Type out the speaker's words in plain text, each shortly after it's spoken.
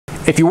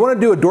If you want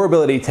to do a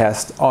durability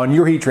test on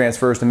your heat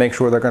transfers to make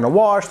sure they're going to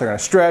wash, they're going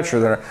to stretch, or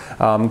they're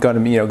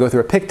going to go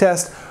through a pick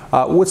test,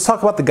 let's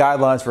talk about the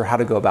guidelines for how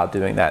to go about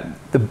doing that.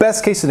 The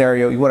best case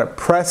scenario, you want to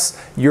press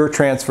your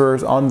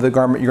transfers on the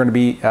garment you're going to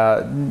be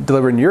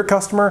delivering to your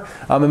customer,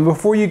 and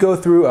before you go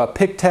through a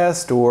pick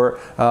test or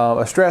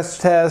a stretch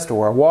test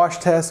or a wash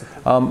test,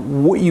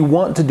 what you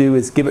want to do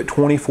is give it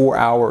 24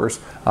 hours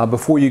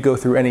before you go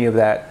through any of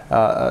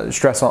that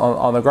stress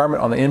on the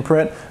garment, on the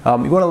imprint.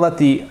 You want to let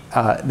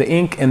the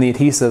ink and the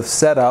adhesive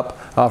set up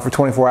for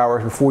 24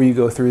 hours before you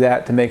go through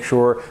that to make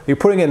sure you're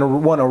putting in a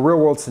real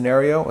world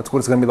scenario. It's what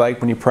it's going to be like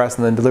when you press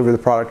and then deliver the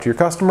product to your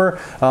customer.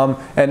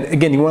 And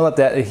again, you want to let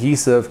that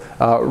adhesive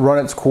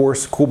run its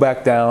course, cool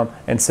back down,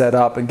 and set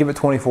up, and give it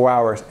 24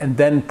 hours, and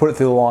then put it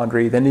through the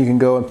laundry. Then you can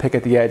go and pick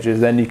at the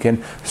edges. Then you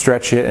can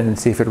stretch it and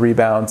see if it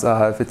rebounds,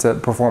 if it's a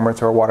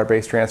performance or a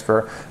water-based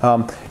transfer.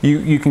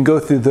 You can go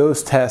through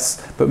those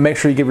tests, but make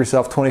sure you give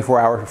yourself 24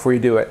 hours before you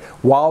do it.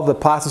 While the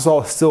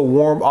plastisol is still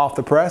warm off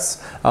the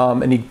press,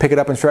 and you pick it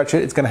up and stretch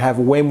it, it's going to have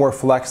way more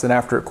flex than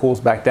after it cools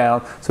back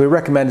down. So we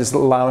recommend just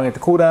allowing it to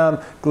cool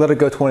down, let it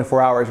go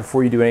 24 hours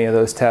before you do any of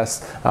those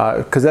tests,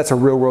 because that's a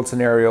real world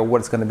scenario, what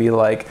it's going to be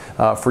like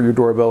for your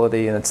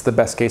durability, and it's the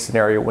best case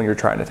scenario when you're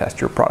trying to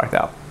test your product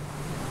out.